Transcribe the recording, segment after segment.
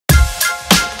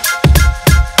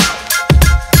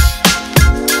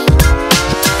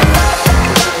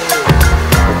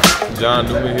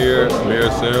John Newman here,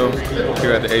 Mayor Sims,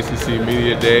 here at the ACC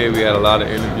Media Day. We had a lot of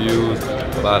interviews,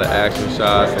 a lot of action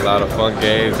shots, a lot of fun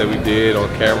games that we did on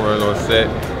camera and on set.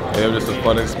 And it was just a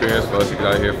fun experience for us to get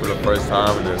out here for the first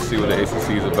time and then see what the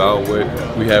ACC is about, what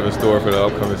we have in store for the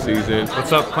upcoming season.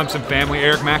 What's up, Clemson family?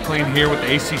 Eric McLean here with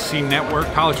the ACC Network,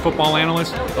 college football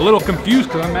analyst. A little confused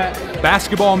because I'm at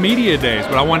basketball media days,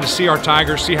 but I wanted to see our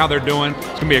Tigers, see how they're doing. It's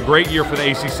going to be a great year for the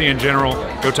ACC in general.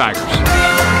 Go Tigers.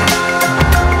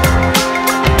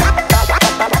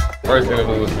 First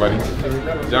interview was funny.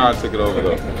 John took it over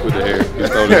though with the hair. He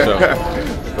stole the show.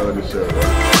 Stole the show.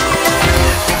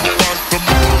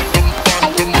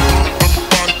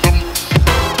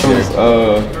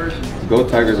 Go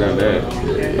Tigers on that.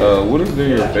 What has been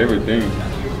your favorite thing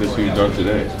that you've done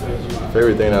today?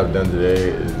 Favorite thing I've done today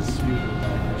is,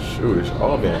 shoot, it's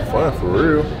all been fun for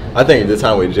real. I think the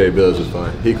time with Jay Bills was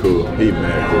fun. He cool. He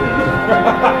mad cool.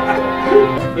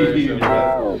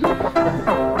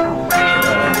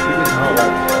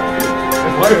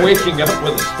 Am I waking up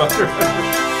with a stutter?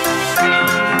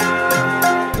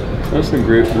 Clemson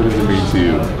Grit, what does it mean to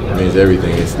you? It means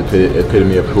everything. It's the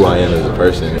epitome of who I am as a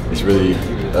person. It's really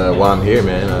why I'm here,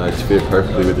 man. I just fit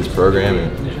perfectly with this program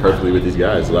and perfectly with these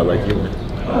guys. A lot like you, man.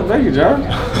 Oh, thank you, John.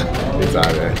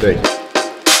 Anytime, man. Thank you.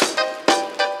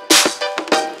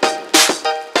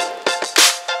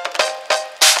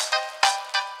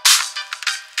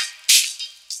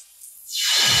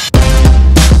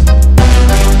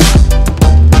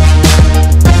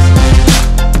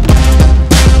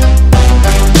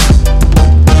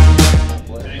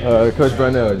 Coach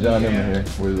Brunell, John Newman here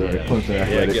with Clemson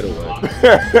Athletics.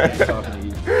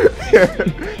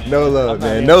 Yeah, No love,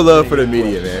 man. No love for the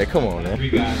media, man. Come on, man.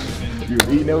 You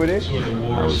were eating over there?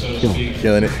 I was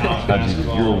Killing it.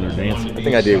 You're over there dancing. I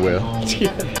think I did well.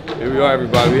 Here we are,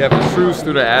 everybody. We have a true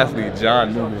student athlete,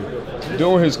 John Newman,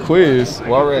 doing his quiz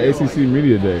while we're at ACC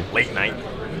Media Day. Late night.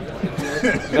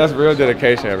 That's real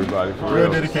dedication, everybody. For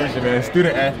Real real. dedication, man.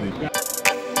 Student athlete.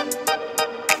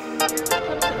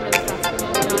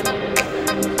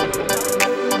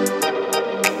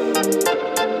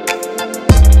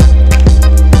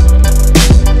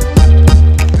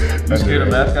 You scared of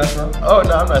mascots, bro? Oh,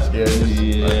 no, I'm not scared.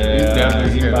 He's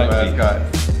definitely scared of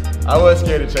mascots. I was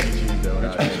scared of Chuck E. Cheese, though.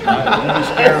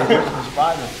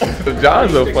 So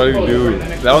John's a funny dude.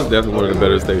 That was definitely one of the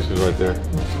better stations right there.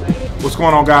 What's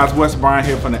going on, guys? Wes Bryant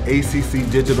here from the ACC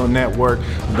Digital Network.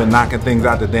 We've been knocking things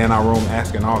out today in our room,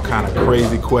 asking all kind of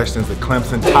crazy questions. The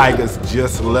Clemson Tigers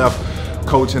just left,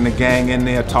 coaching the gang in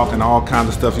there, talking all kinds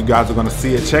of stuff. You guys are going to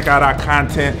see it. Check out our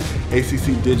content,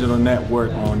 ACC Digital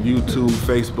Network on YouTube,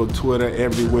 Facebook, Twitter,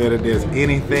 everywhere that there's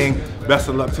anything. Best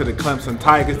of luck to the Clemson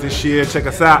Tigers this year. Check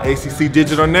us out, ACC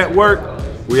Digital Network.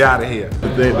 We out of here.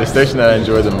 The station that I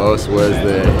enjoyed the most was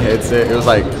the headset. It was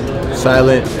like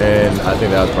silent, and I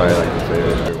think that was probably like the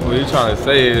favorite. What you're trying to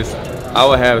say is, I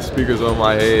would have speakers on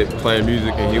my head playing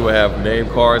music, and he would have name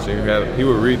cards, and he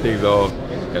would read things off,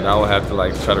 and I would have to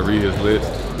like try to read his list.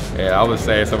 And I was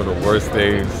saying some of the worst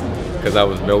things because I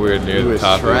was nowhere near the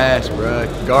topic. Trash, bro.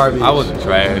 Garbage. I wasn't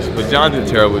trash, but John did a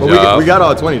terrible job. We got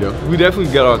all 20 though. We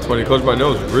definitely got all 20. Coach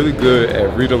Brunell was really good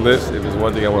at reading lips. If there's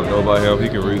one thing I want to know about him, he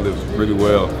can read lips really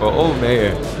well. But oh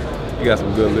man, he got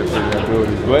some good lip reading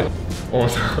abilities. But on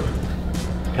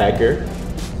Packer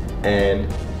and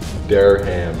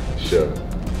Durham show.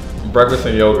 breakfast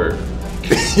and yogurt.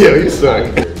 Yo, you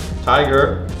suck.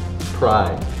 Tiger.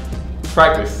 Pride.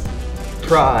 Practice.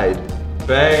 Pride.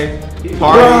 Bang. Party.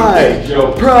 Pride.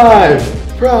 Joke. Pride.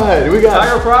 Pride. We got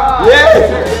Tiger Pride.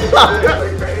 Yeah.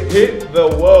 Hit the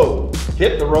whoa.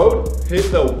 Hit the road.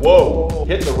 Hit the whoa.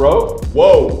 Hit the road.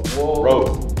 Whoa.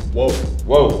 Road. Whoa.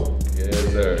 Whoa. Yes,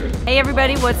 sir. Hey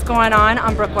everybody, what's going on?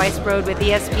 I'm Brooke Weisbrod with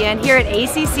ESPN here at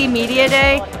ACC Media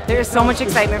Day. There is so much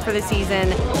excitement for the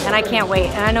season, and I can't wait.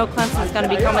 And I know Clemson's going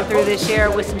to be coming through this year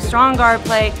with some strong guard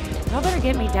play. Y'all better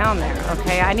get me down there,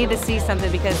 okay? I need to see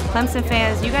something because Clemson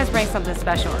fans, you guys bring something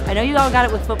special. I know you all got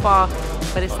it with football,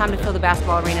 but it's time to fill the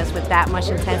basketball arenas with that much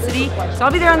intensity. So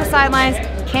I'll be there on the sidelines.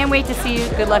 Can't wait to see you.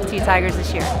 Good luck to you Tigers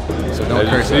this year. So don't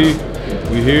curse.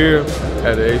 We here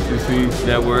at the ACC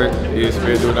Network.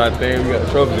 ESPN doing our thing. We got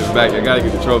the trophies back. I gotta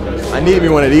get the trophies. I need to be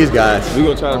one of these guys.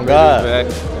 We're gonna try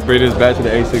to bring this back to the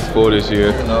A64 this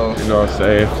year. You know what I'm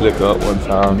saying? Flick up one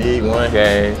time. Need one.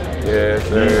 Gang. Yes,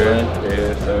 sir.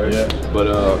 Yes, sir. Yeah. But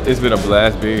it's been a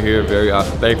blast being here. Very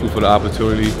thankful for the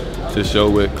opportunity to show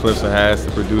what Clemson has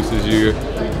to produce this year.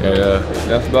 And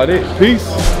that's about it. Peace.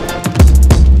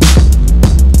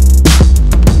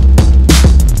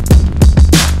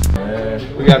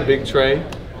 We got Big Trey.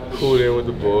 Cooled in with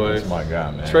the boys. That's my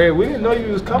guy, man. Trey, we didn't know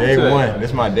you was coming Day today. one. This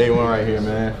is my day one right here,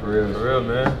 man. For real. For real,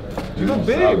 man. You look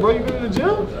big, bro. You been in the gym?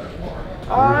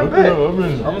 All right, bet. I'm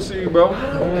gonna see you, bro.